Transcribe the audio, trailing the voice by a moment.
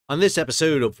On this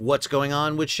episode of What's Going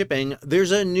On with Shipping,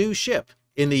 there's a new ship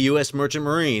in the U.S. Merchant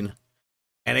Marine,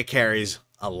 and it carries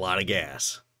a lot of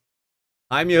gas.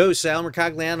 I'm your host, Sal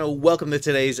Mercogliano. Welcome to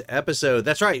today's episode.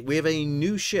 That's right, we have a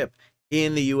new ship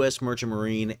in the U.S. Merchant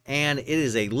Marine, and it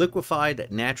is a liquefied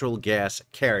natural gas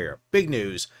carrier. Big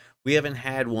news. We haven't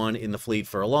had one in the fleet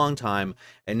for a long time,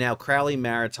 and now Crowley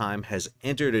Maritime has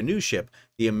entered a new ship,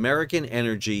 the American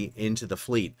Energy, into the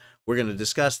fleet. We're going to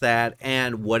discuss that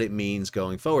and what it means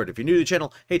going forward. If you're new to the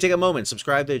channel, hey, take a moment,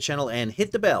 subscribe to the channel, and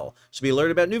hit the bell to be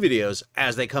alerted about new videos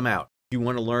as they come out. If you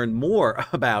want to learn more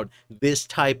about this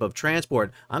type of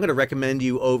transport, I'm going to recommend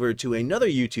you over to another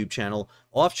YouTube channel,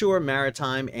 Offshore,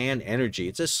 Maritime, and Energy.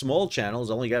 It's a small channel.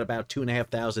 It's only got about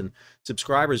 2,500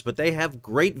 subscribers, but they have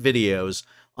great videos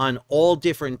on all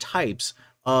different types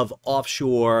of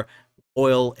offshore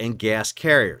oil and gas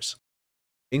carriers,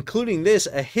 including this,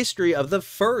 a history of the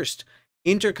first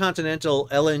intercontinental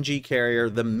LNG carrier,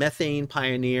 the Methane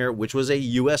Pioneer, which was a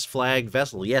U.S. flagged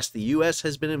vessel. Yes, the U.S.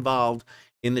 has been involved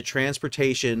in the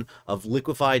transportation of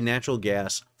liquefied natural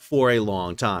gas for a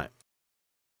long time.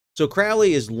 So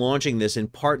Crowley is launching this in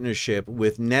partnership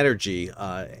with Naturgy,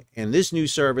 and this new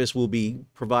service will be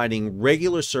providing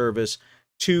regular service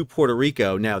to Puerto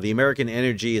Rico. Now, the American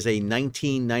Energy is a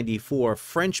 1994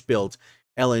 French-built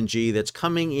LNG that's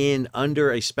coming in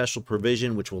under a special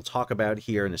provision, which we'll talk about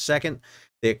here in a second.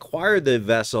 They acquired the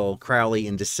vessel, Crowley,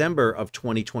 in December of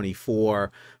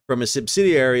 2024 from a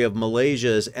subsidiary of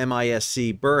Malaysia's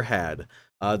MISC Berhad.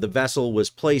 The vessel was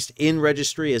placed in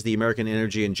registry as the American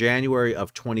Energy in January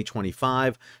of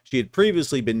 2025. She had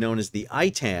previously been known as the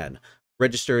ITAN,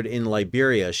 registered in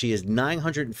Liberia. She is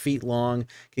 900 feet long,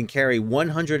 can carry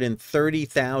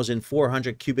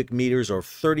 130,400 cubic meters or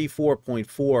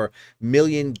 34.4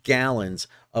 million gallons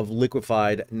of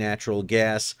liquefied natural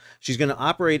gas. She's going to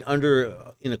operate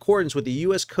in accordance with the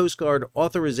U.S. Coast Guard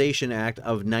Authorization Act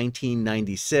of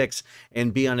 1996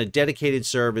 and be on a dedicated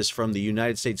service from the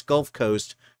United States Gulf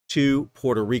Coast to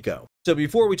Puerto Rico. So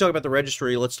before we talk about the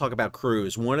registry, let's talk about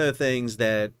crews. One of the things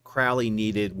that Crowley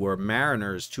needed were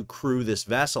mariners to crew this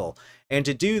vessel. And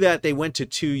to do that, they went to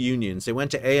two unions. They went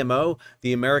to AMO,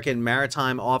 the American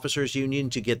Maritime Officers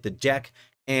Union, to get the deck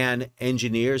and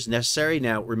engineers necessary.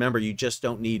 Now, remember, you just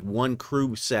don't need one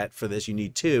crew set for this. You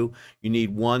need two. You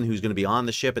need one who's going to be on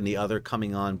the ship and the other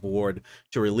coming on board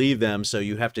to relieve them. So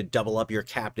you have to double up your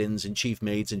captains and chief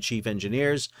mates and chief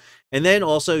engineers. And then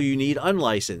also you need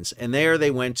unlicensed. And there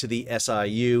they went to the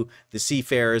SIU, the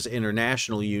Seafarers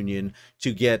International Union,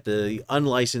 to get the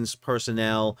unlicensed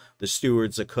personnel, the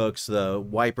stewards, the cooks, the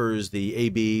wipers, the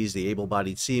ABs, the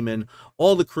able-bodied seamen,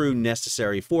 all the crew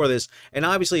necessary for this. And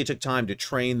obviously it took time to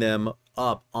train them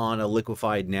up on a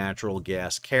liquefied natural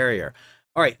gas carrier.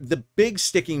 All right, the big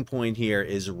sticking point here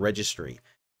is registry.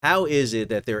 How is it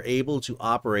that they're able to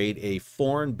operate a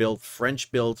foreign-built,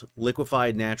 French-built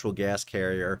liquefied natural gas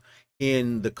carrier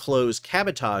in the closed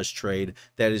cabotage trade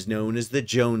that is known as the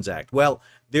Jones Act? Well,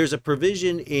 there's a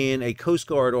provision in a Coast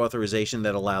Guard authorization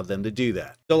that allowed them to do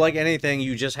that. So like anything,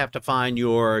 you just have to find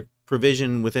your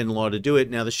provision within law to do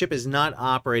it. Now, the ship is not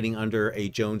operating under a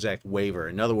Jones Act waiver.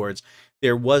 In other words,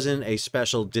 there wasn't a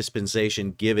special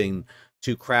dispensation given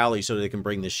to Crowley so they can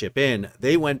bring the ship in.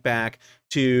 They went back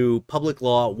to Public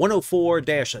Law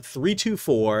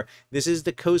 104-324. This is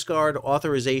the Coast Guard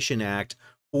Authorization Act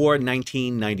for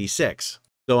 1996.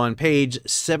 So on page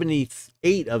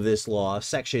 78 of this law,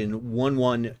 section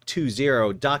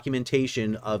 1120,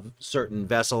 documentation of certain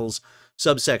vessels,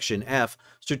 subsection F,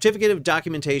 certificate of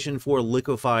documentation for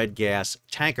liquefied gas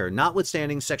tanker,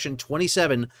 notwithstanding section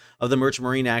 27 of the Merchant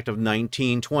Marine Act of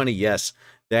 1920. Yes,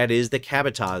 that is the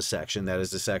cabotage section. That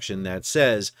is the section that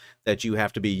says that you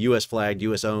have to be U.S. flagged,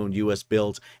 U.S. owned, U.S.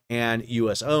 built, and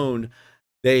U.S. owned.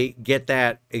 They get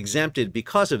that exempted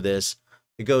because of this.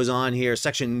 It goes on here,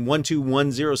 section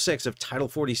 12106 of Title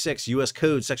 46, U.S.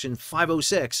 Code, section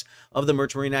 506 of the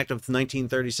Merchant Marine Act of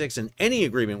 1936, and any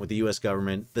agreement with the U.S.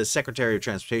 government, the Secretary of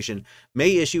Transportation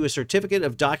may issue a certificate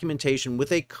of documentation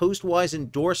with a coastwise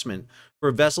endorsement for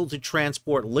a vessel to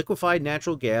transport liquefied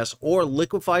natural gas or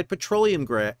liquefied petroleum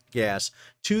gas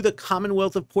to the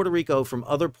Commonwealth of Puerto Rico from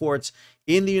other ports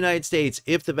in the United States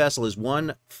if the vessel is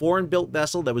one, foreign-built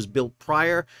vessel that was built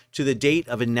prior to the date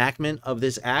of enactment of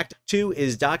this act, two,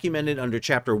 is documented under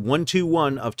Chapter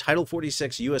 121 of Title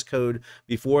 46 U.S. Code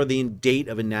before the date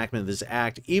of enactment of this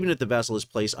act, even if the vessel is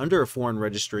placed under a foreign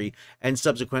registry and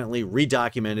subsequently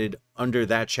redocumented under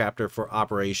that chapter for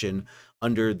operation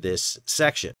under this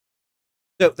section.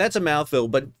 So that's a mouthful,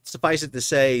 but suffice it to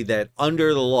say that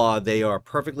under the law, they are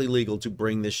perfectly legal to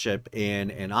bring this ship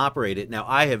in and operate it. Now,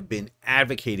 I have been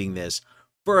advocating this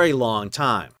for a long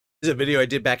time. This is a video I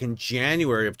did back in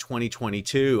January of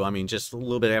 2022. I mean, just a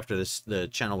little bit after the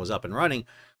channel was up and running,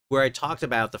 where I talked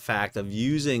about the fact of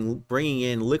bringing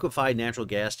in liquefied natural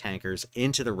gas tankers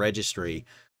into the registry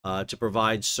to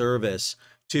provide service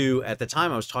to, at the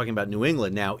time I was talking about New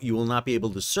England. Now, you will not be able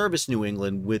to service New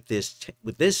England with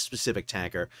this specific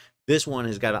tanker. This one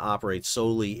has got to operate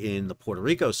solely in the Puerto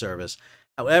Rico service.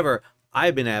 However,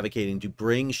 I've been advocating to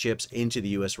bring ships into the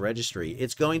U.S. registry.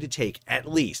 It's going to take at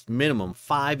least minimum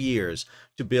 5 years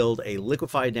to build a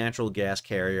liquefied natural gas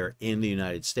carrier in the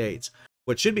United States.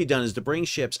 What should be done is to bring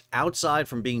ships outside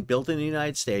from being built in the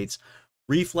United States,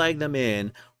 reflag them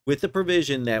in with the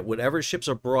provision that whatever ships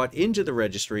are brought into the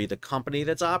registry, the company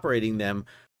that's operating them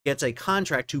gets a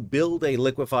contract to build a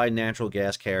liquefied natural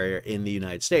gas carrier in the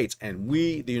United States. And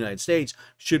we, the United States,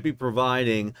 should be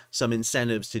providing some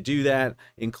incentives to do that,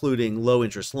 including low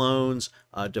interest loans,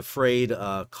 defrayed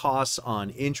costs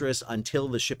on interest until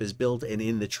the ship is built and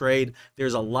in the trade.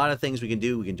 There's a lot of things we can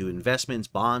do. We can do investments,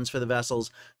 bonds for the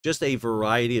vessels, just a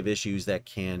variety of issues that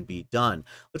can be done.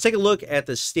 Let's take a look at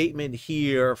the statement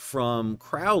here from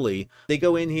Crowley. They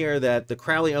go in here that the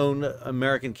Crowley-owned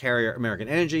American carrier, American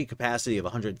Energy, capacity of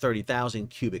 130,000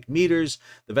 cubic meters.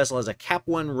 The vessel has a Cap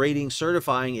 1 rating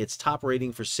certifying its top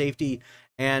rating for safety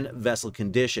and vessel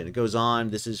condition. It goes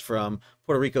on, this is from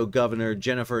Puerto Rico Governor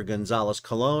Jennifer Gonzalez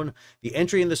Colon. The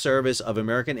entry in the service of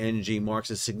American Energy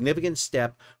marks a significant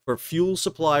step for fuel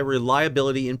supply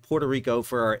reliability in Puerto Rico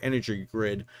for our energy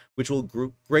grid, which will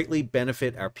greatly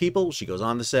benefit our people. She goes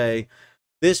on to say,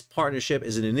 this partnership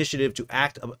is an initiative to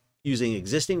act using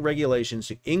existing regulations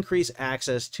to increase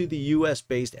access to the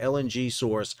U.S.-based LNG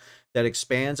source that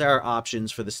expands our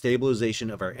options for the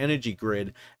stabilization of our energy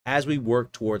grid as we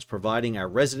work towards providing our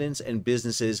residents and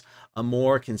businesses a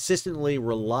more consistently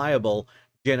reliable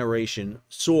generation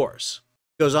source.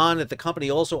 It goes on that the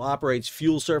company also operates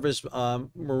fuel service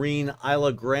Marine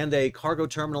Isla Grande cargo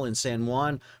terminal in San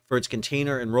Juan for its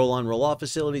container and roll-on roll-off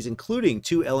facilities, including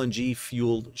 2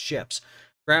 LNG-fueled ships.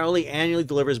 Crowley annually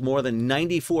delivers more than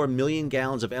 94 million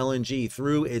gallons of LNG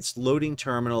through its loading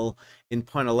terminal in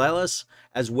Puerto,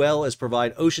 as well as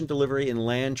provide ocean delivery and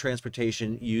land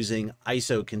transportation using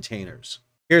ISO containers.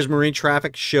 Here's marine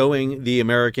traffic showing the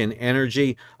American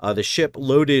Energy. The ship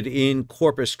loaded in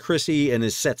Corpus Christi and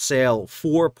is set sail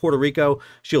for Puerto Rico.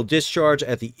 She'll discharge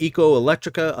at the Eco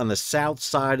Electrica on the south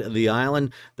side of the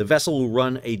island. The vessel will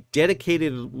run a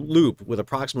dedicated loop with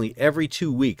approximately every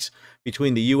 2 weeks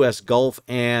between the U.S. Gulf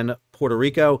and Puerto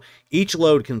Rico. Each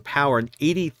load can power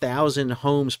 80,000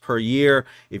 homes per year.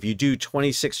 If you do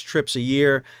 26 trips a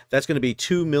year, that's going to be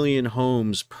 2 million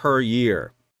homes per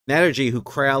year. Naturgy, who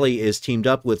Crowley is teamed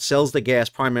up with, sells the gas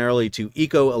primarily to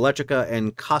Eco Electrica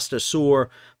and Costa Sur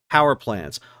power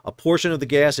plants. A portion of the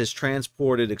gas is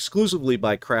transported exclusively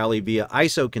by Crowley via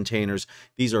ISO containers.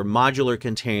 These are modular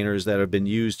containers that have been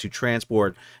used to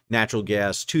transport natural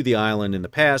gas to the island in the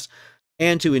past,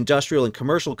 and to industrial and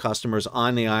commercial customers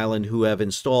on the island who have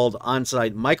installed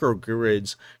on-site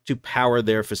microgrids to power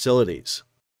their facilities.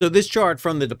 So this chart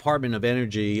from the Department of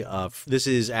Energy, this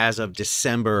is as of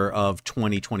December of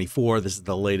 2024. This is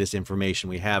the latest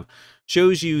information we have.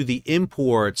 Shows you the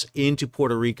imports into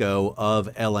Puerto Rico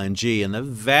of LNG, and the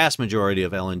vast majority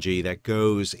of LNG that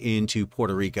goes into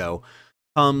Puerto Rico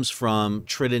comes from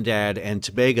Trinidad and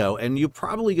Tobago, and you're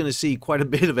probably going to see quite a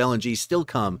bit of LNG still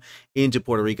come into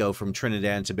Puerto Rico from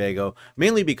Trinidad and Tobago,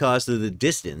 mainly because of the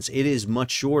distance. It is much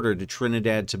shorter to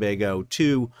Trinidad and Tobago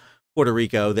to Puerto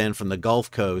Rico than from the Gulf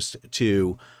Coast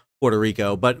to Puerto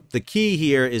Rico. But the key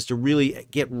here is to really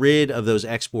get rid of those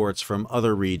exports from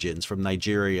other regions, from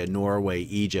Nigeria, Norway,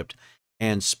 Egypt,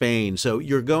 and Spain. So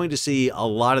you're going to see a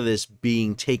lot of this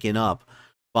being taken up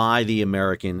by the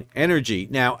American Energy.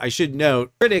 Now, I should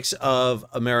note, critics of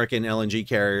American LNG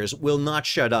carriers will not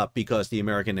shut up because the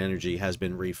American Energy has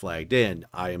been reflagged in.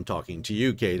 I am talking to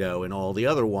you, Cato, and all the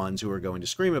other ones who are going to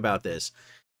scream about this.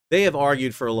 They have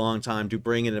argued for a long time to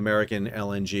bring in American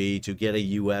LNG, to get a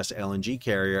U.S. LNG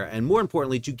carrier, and more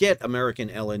importantly, to get American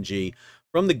LNG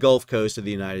from the Gulf Coast of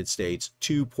the United States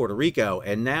to Puerto Rico,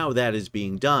 and now that is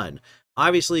being done.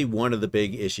 Obviously, one of the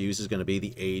big issues is going to be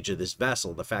the age of this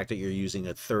vessel. The fact that you're using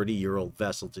a 30-year-old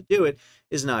vessel to do it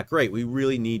is not great. We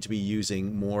really need to be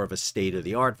using more of a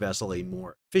state-of-the-art vessel, a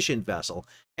more efficient vessel.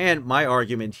 And my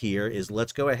argument here is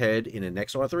let's go ahead in a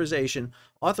next authorization,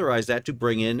 authorize that to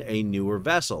bring in a newer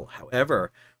vessel.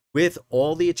 However, with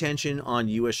all the attention on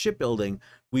U.S. shipbuilding,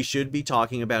 we should be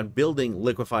talking about building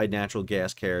liquefied natural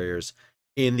gas carriers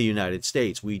in the United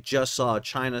States. We just saw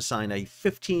China sign a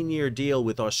 15-year deal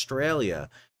with Australia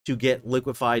to get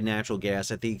liquefied natural gas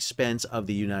at the expense of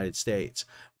the United States.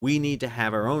 We need to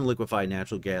have our own liquefied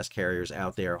natural gas carriers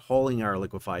out there hauling our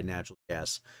liquefied natural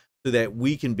gas so that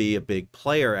we can be a big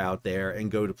player out there and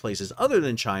go to places other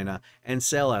than China and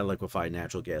sell our liquefied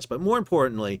natural gas. But more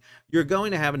importantly, you're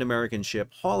going to have an American ship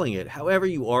hauling it. However,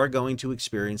 you are going to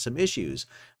experience some issues.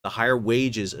 The higher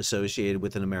wages associated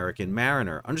with an American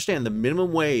mariner. Understand the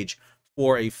minimum wage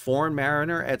for a foreign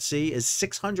mariner at sea is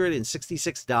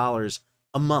 $666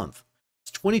 a month.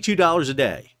 It's $22 a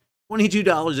day.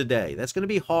 $22 a day. That's going to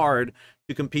be hard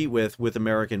to compete with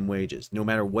American wages, no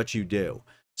matter what you do.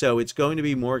 So it's going to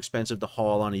be more expensive to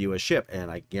haul on a U.S. ship,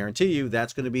 and I guarantee you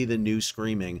that's going to be the new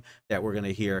screaming that we're going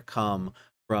to hear come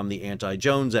from the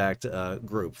Anti-Jones Act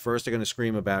group. First, they're going to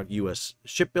scream about U.S.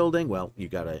 shipbuilding. Well, you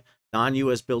got a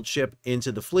non-U.S. built ship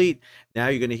into the fleet. Now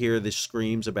you're going to hear the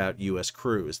screams about U.S.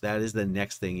 crews. That is the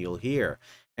next thing you'll hear.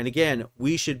 And again,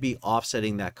 we should be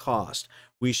offsetting that cost.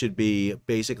 We should be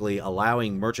basically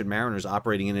allowing merchant mariners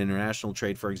operating in international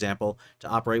trade, for example, to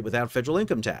operate without federal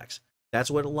income tax. That's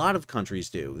what a lot of countries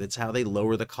do. That's how they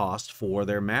lower the cost for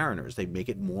their mariners. They make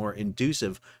it more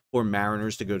inducive for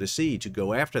mariners to go to sea, to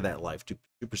go after that life, to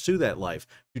pursue that life,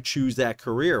 to choose that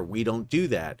career. We don't do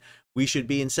that. We should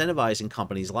be incentivizing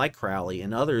companies like Crowley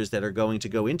and others that are going to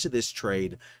go into this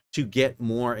trade to get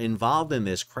more involved in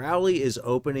this. Crowley is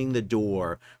opening the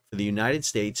door for the United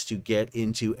States to get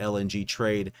into LNG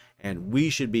trade, and we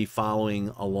should be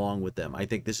following along with them. I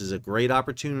think this is a great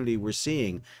opportunity we're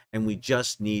seeing, and we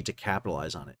just need to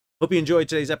capitalize on it. Hope you enjoyed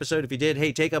today's episode. If you did,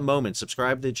 hey, take a moment,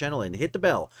 subscribe to the channel, and hit the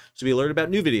bell to be alerted about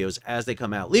new videos as they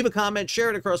come out. Leave a comment, share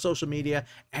it across social media,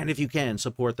 and if you can,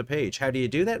 support the page. How do you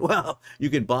do that? Well, you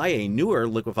can buy a newer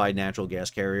liquefied natural gas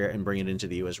carrier and bring it into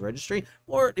the U.S. registry,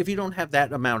 or if you don't have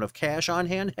that amount of cash on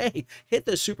hand, hey, hit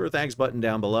the super thanks button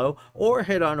down below, or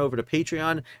head on over to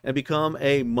Patreon and become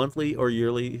a monthly or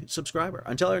yearly subscriber.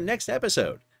 Until our next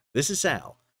episode, this is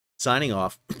Sal, signing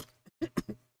off.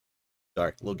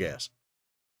 Sorry, a little gas.